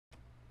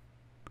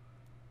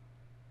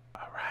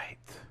Alright,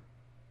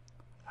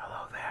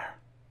 hello there.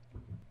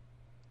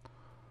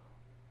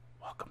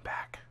 Welcome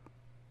back.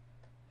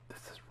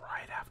 This is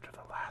right after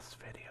the last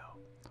video.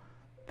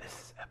 This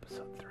is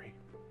episode 3.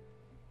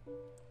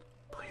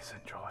 Please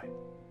enjoy.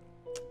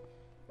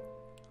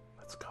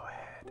 Let's go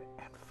ahead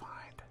and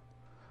find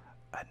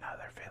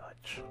another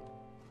village.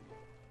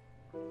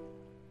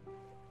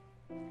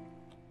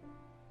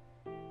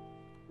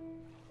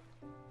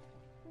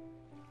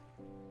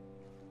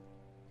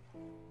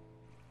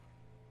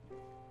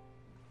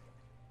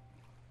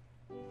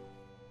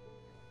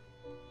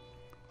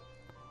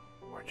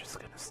 We're just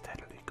gonna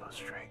steadily go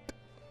straight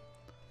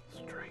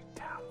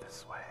down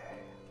this way.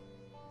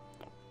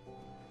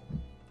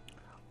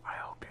 I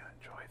hope you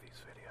enjoy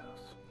these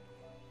videos.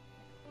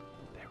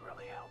 They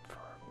really help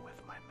with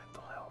my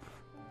mental health.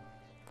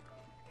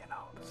 You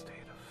know, the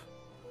state of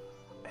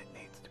it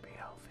needs to be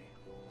healthy.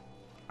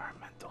 Our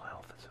mental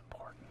health is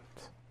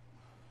important.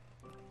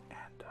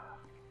 And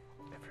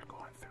if you're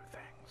going through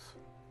things,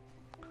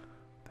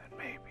 then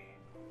maybe,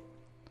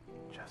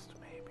 just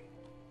maybe,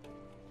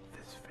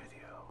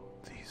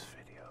 these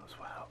videos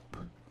will help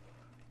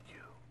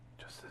you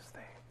just as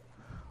they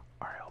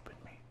are helping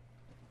me.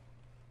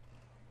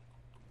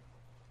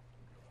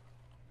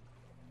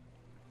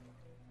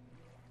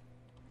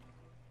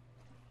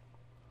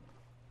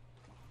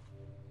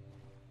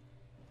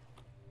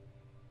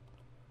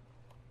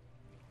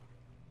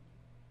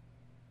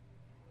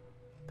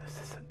 This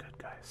isn't good,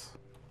 guys.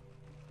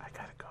 I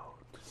gotta go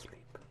to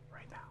sleep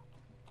right now.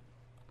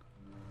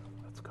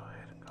 Let's go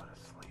ahead and go to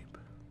sleep.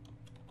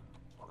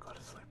 We'll go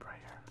to sleep right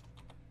here.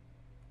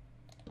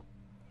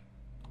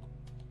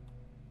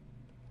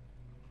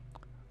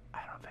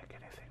 I don't think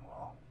anything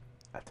will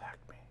attack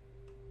me.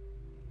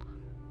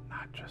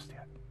 Not just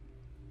yet.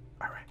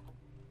 Alright.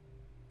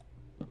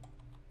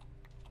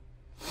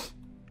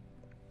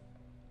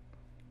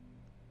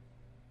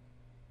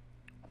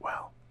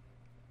 Well,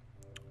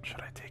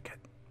 should I take it?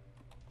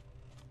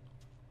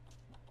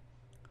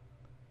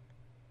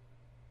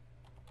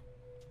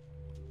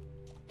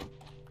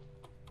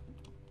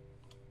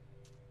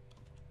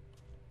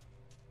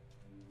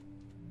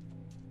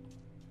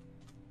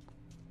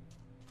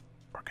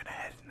 We're gonna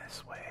head in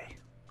this way,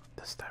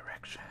 this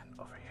direction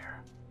over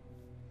here.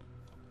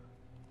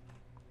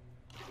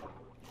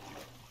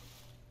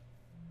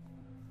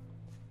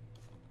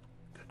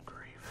 Good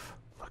grief.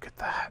 Look at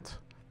that.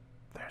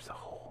 There's a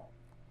hole.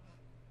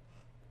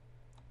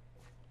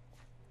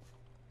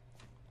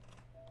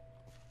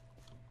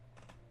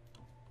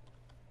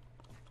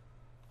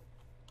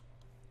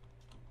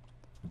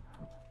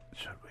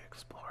 Should we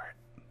explore it?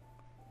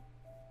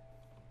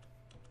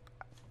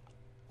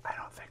 I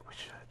don't think we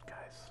should,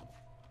 guys.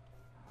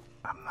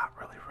 I'm not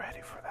really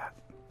ready for that.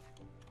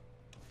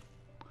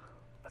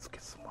 Let's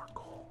get some more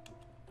coal.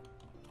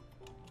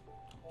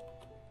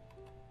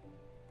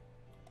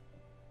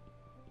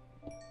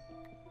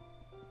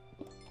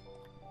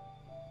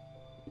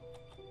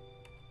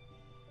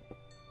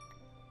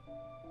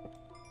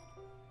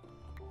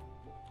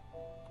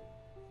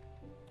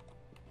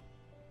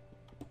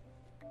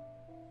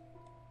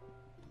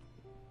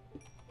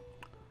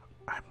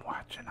 I'm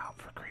watching out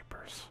for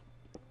creepers.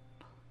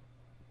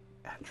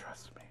 And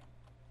trust me,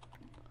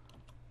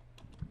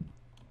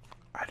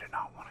 I do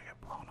not want to get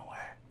blown away.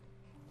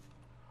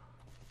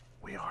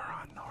 We are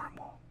on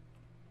normal.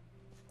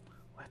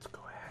 Let's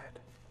go ahead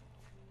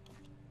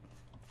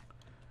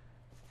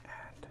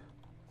and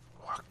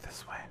walk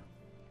this way.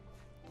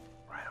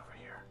 Right over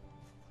here.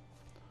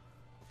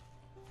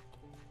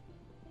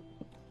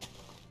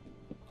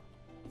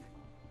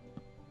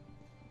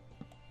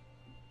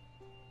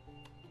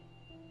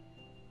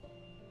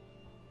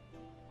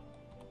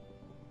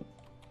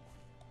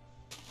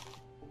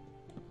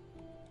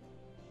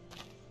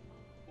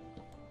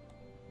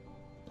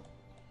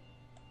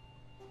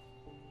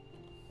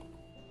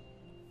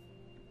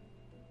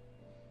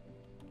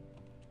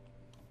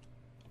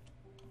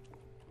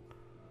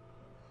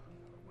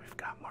 We've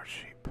got more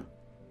sheep.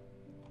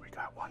 We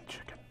got one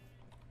chicken.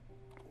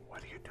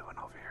 What are you doing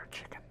over here,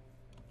 chicken?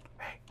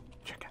 Hey,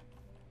 chicken.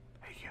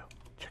 Hey, you,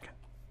 chicken.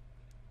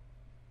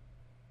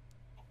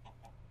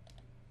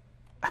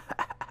 I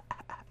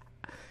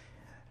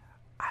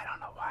don't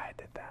know why I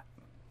did that.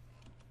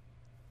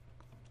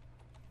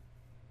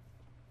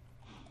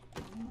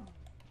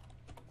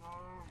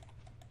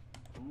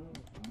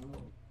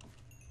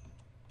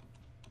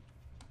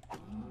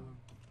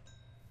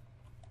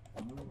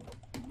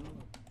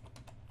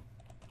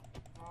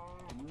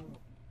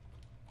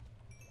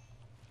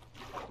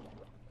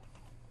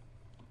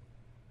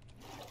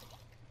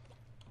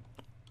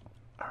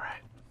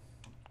 Alright,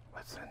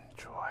 let's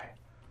enjoy.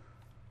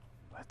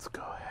 Let's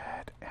go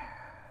ahead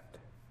and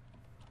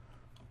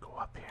go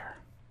up here.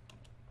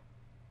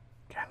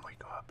 Can we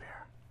go up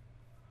here?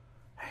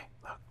 Hey,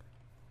 look,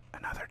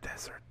 another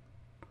desert.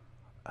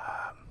 Do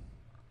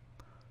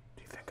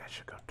you think I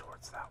should go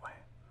towards that way?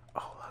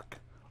 Oh, look.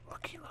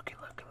 Looky, looky,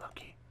 looky,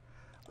 looky.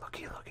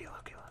 Looky, looky,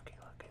 looky, looky,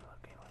 looky,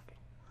 looky, looky.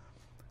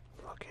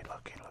 Looky,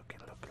 looky, looky,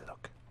 looky,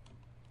 look.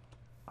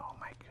 Oh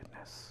my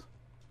goodness.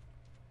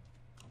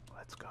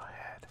 let's go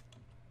ahead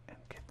and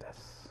get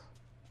this.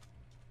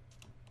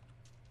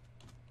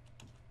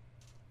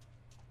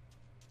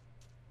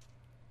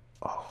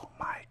 Oh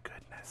my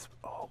goodness,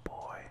 oh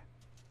boy.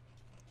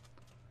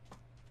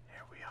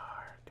 Here we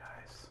are,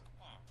 guys.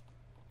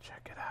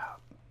 Check it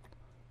out.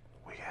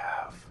 We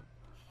have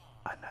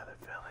another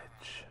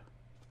village.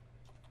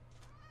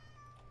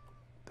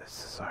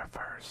 This is our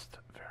very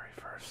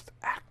first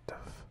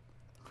active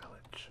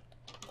village.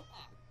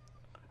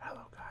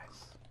 Hello,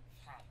 guys.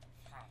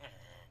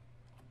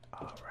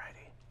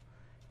 Alrighty.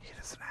 He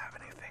doesn't have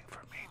anything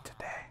for me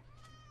today.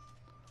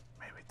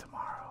 Maybe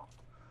tomorrow.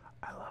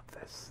 I love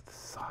this. This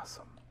is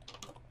awesome.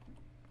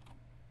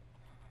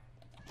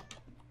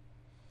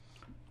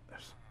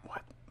 There's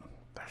what?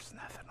 There's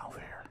nothing over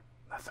here.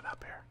 Nothing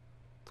up here.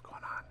 What's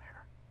going on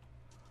here?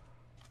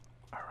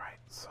 Alright,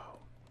 so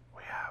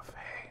we have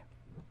hay.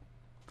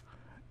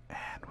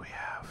 And we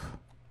have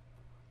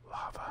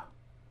lava.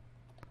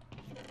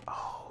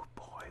 Oh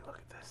boy, look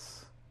at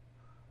this.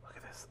 Look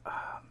at this.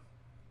 I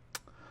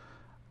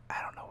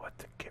don't know what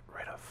to get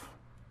rid of.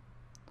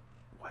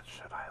 What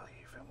should I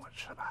leave and what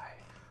should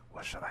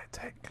I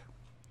take?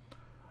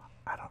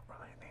 I don't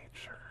really need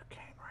sugar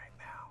cane right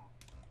now.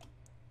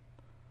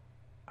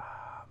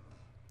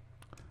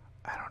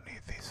 I don't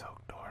need these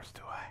oak doors,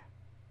 do I?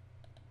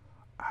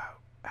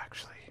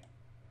 Actually,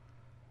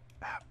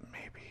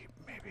 maybe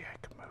I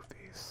could move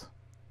these.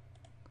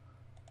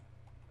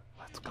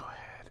 Let's go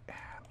ahead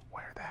and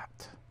wear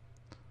that.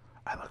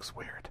 That looks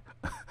weird.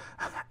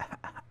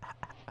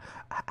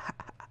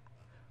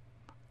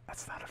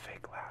 That's not a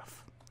fake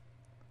laugh.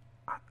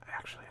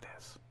 Actually, it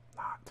is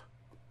not.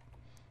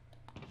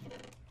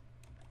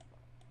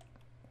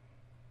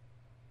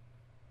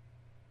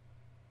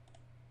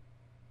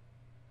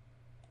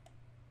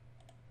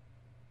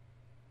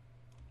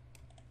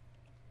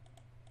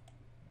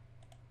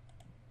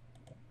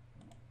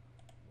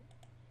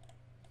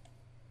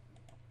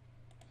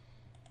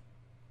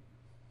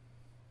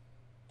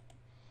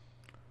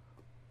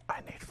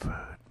 I need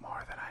food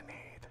more than I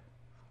need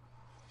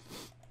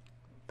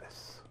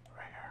this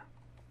right here.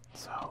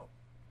 So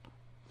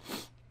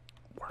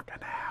we're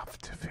gonna have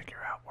to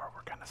figure out where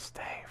we're gonna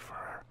stay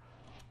for,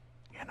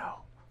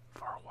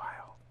 for a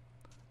while.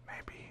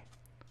 Maybe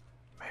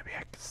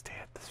I could stay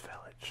at this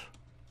village.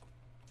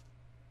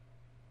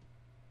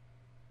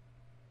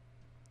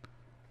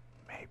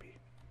 Maybe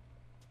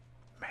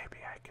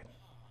I can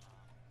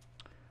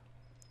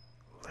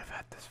live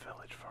at this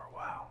village for a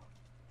while.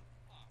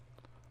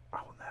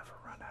 I will never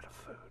run out of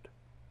food.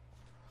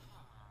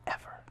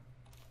 Ever.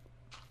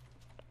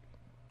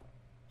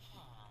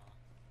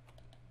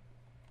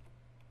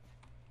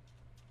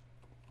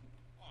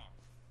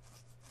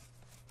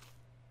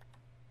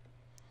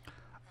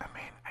 I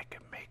mean, I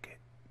can make it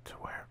to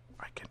where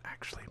I can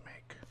actually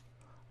make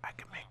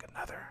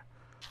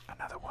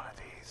another one of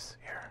these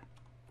here.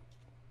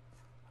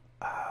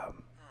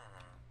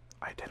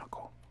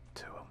 Identical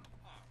to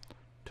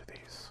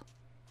these.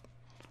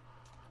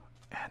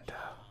 And,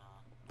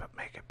 but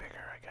make it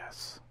bigger, I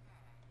guess.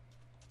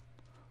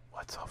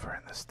 What's over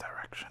in this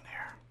direction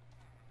here?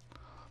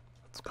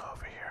 Let's go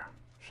over here,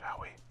 shall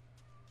we?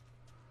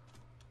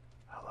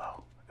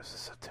 Hello? Is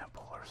this a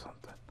temple or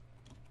something?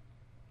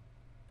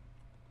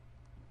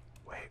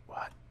 Wait,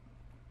 what?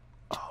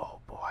 Oh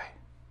boy.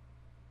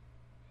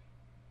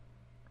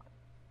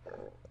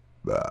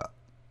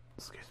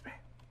 Excuse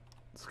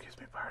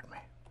me, pardon me.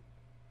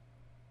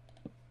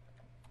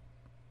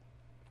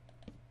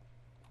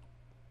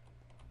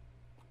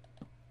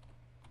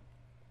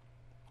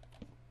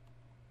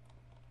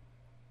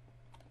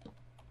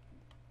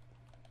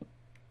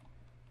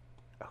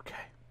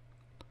 Okay.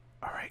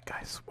 Alright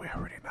guys, we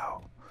already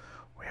know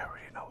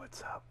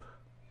what's up.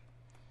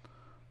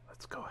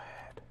 Let's go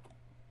ahead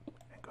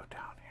and go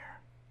down here.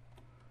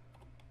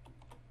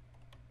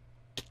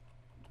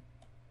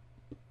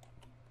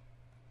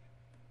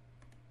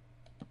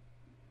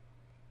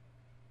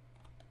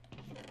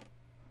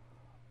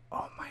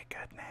 Oh my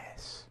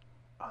goodness.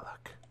 Oh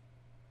look.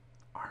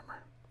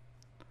 Armor.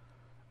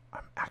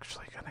 I'm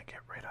actually gonna get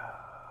rid of...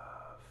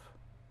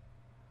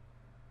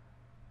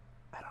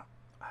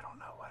 I don't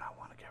know what I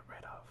want to get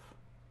rid of.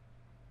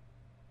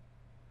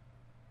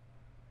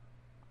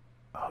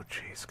 Oh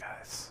jeez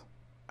guys.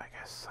 I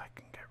guess I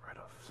can get rid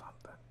of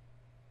something.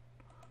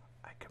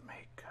 I can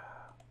make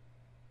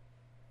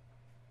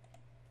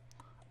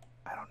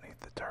I don't need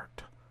the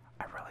dirt.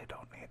 I really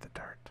don't need the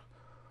dirt.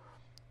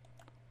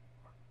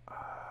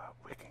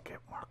 We can get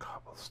more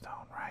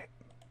cobblestone, right?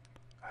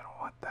 I don't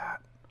want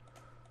that.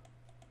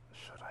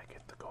 Should I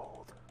get the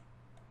gold?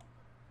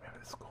 Maybe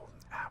this golden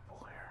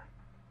apple here.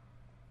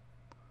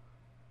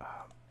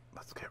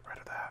 Let's get rid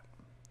of that.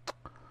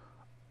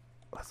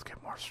 Let's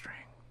get more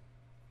string.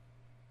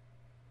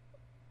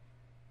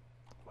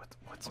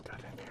 What's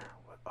good in here?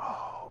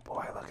 Oh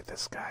boy, look at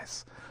this,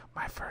 guys.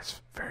 My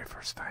very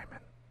first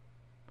diamond.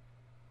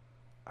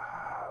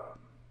 I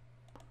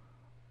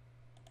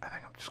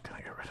think I'm just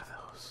gonna get rid of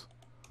those.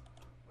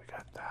 We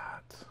got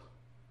that.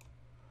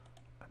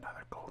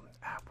 Another golden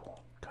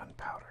apple.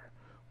 Gunpowder.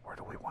 Where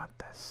do we want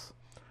this?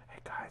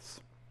 guys,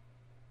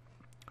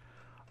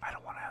 I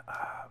don't want to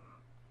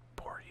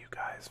bore you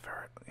guys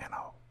very,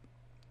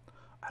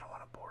 I don't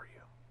want to bore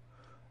you.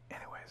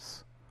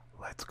 Anyways,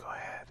 let's go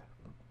ahead.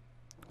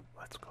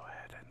 Let's go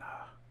ahead and,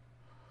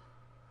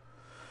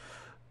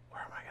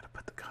 where am I going to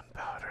put the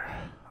gunpowder?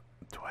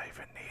 Do I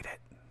even need it?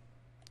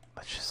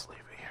 Let's just leave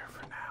it here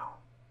for now.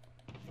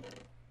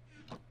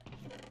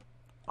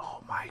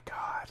 Oh my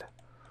god.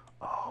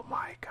 Oh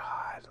my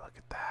god, look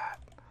at that.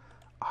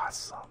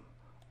 Awesome.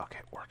 Okay,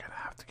 we're gonna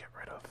have to get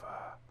rid of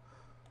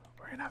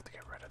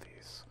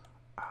these.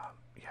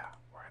 Yeah,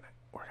 we're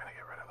gonna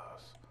get rid of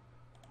those.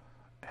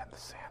 And the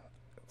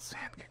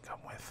sand can come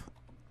with.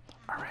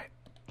 Alright.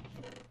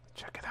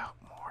 Check it out.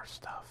 More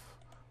stuff.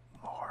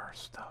 More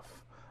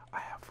stuff. I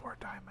have 4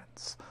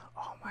 diamonds.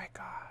 Oh my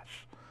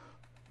gosh.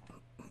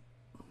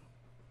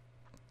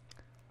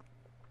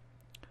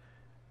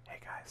 Hey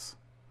guys.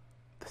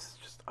 This is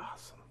just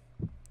awesome.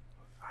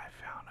 I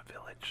found a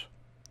village.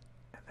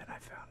 And then I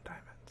found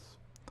diamonds.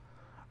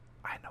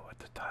 I know what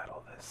to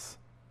title this.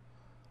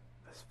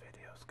 This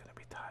video is going to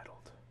be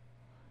titled,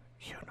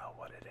 you know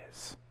what it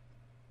is.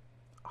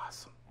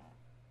 Awesome.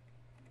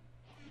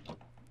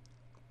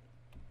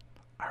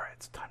 Alright,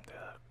 it's time to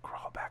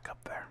crawl back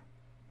up there.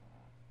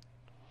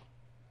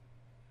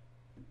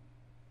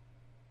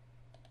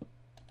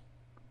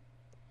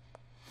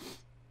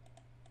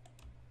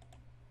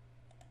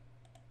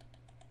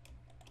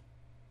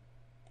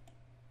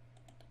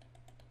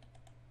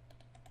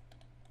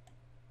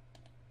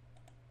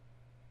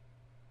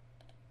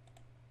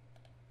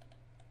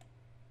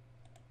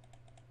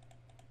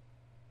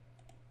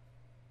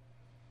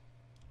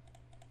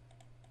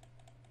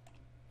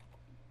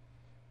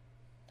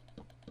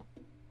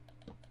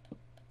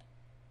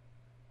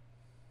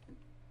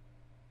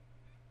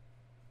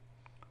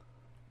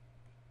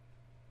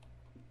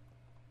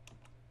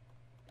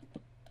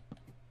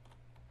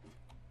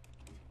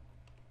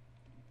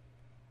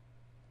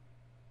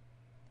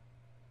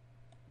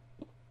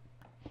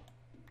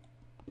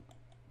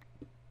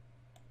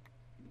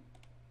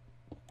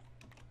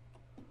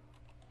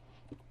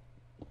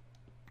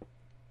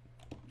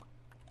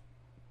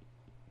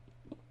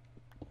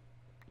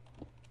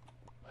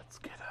 Let's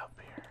get up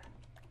here,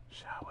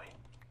 shall we?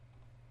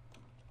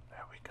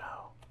 There we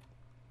go.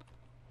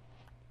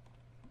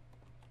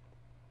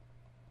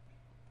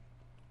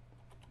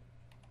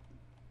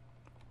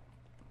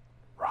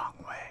 Wrong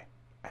way.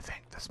 I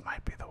think this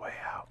might be the way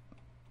out.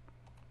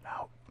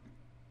 Nope.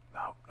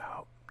 Nope,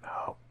 nope,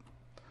 nope.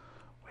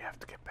 We have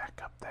to get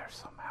back up there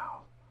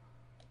somehow.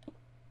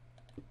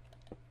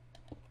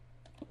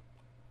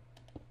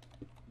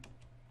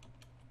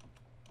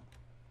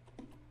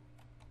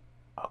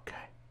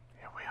 Okay,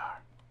 here we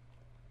are.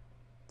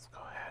 Let's go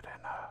ahead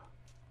and,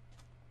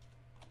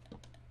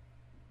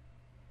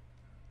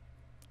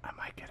 I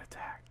might get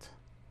attacked.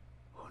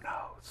 Who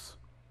knows?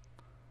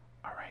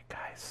 Alright,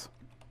 guys.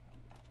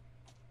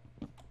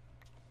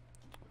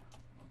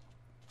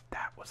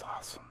 That was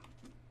awesome.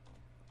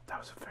 That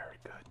was a very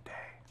good day.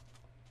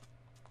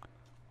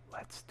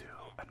 Let's do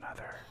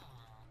another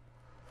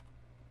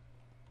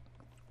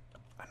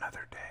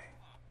day.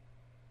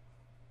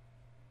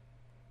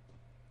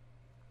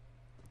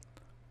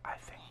 I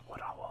think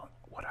what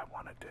I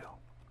want to do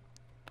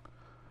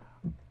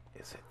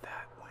is it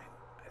that way?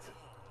 Is it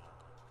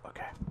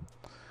okay?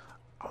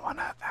 I want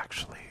to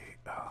actually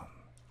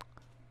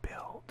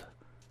build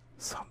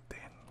something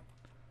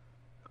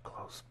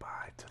close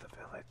by to the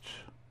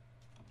village.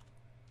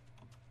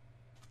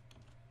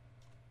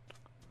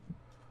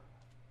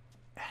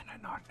 And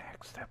in our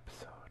next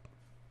episode,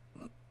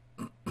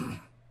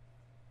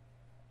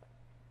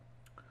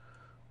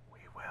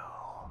 we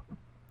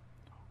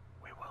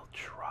will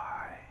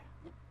try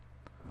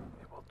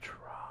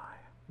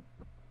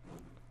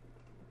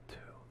to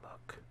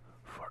look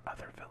for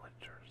other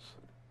villagers,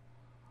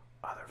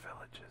 other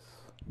villages,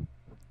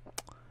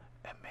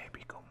 and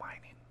maybe go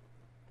mining.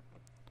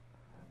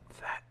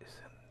 That is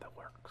in the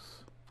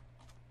works.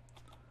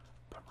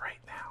 But right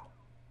now,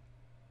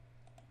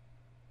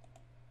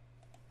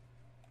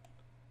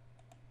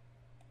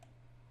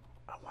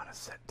 I want to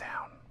sit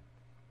down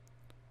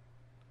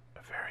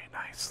a very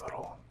nice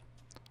little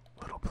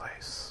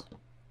place.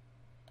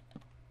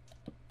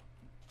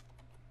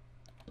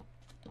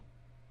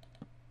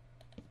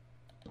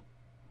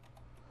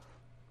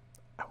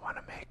 I want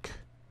to make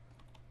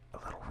a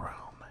little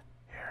room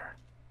here.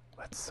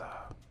 Let's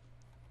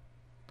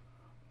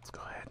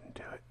go ahead and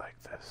do it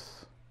like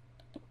this.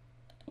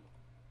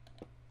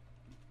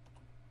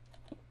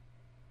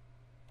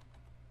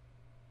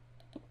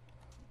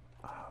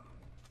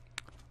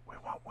 We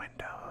want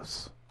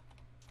windows.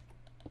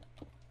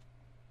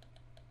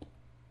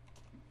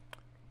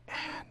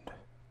 And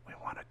we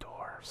want a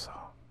door, so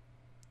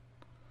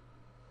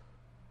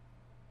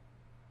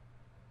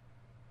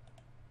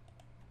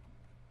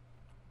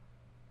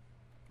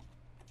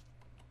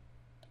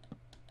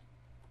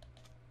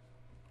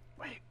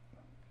wait.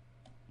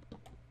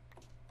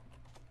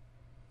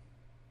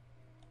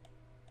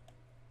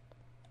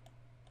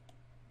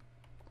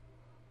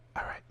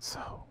 Alright,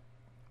 so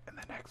in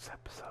the next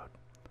episode,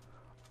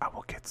 I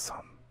will get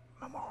some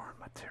more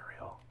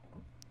material,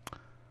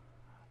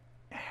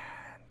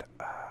 and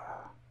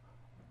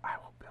I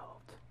will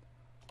build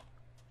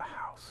a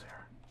house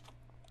here,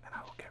 and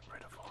I will get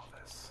rid of all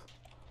this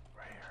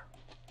right here.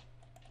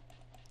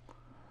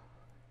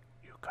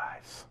 You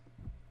guys,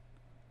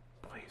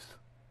 please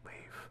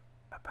leave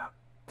about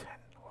 10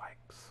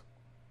 likes,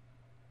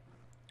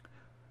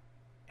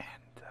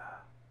 and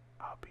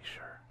I'll be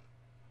sure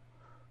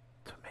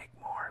to make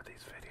more of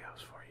these videos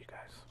for you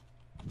guys.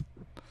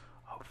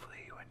 Hopefully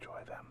you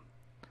enjoy them.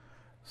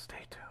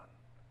 Stay tuned.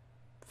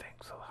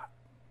 Thanks a lot.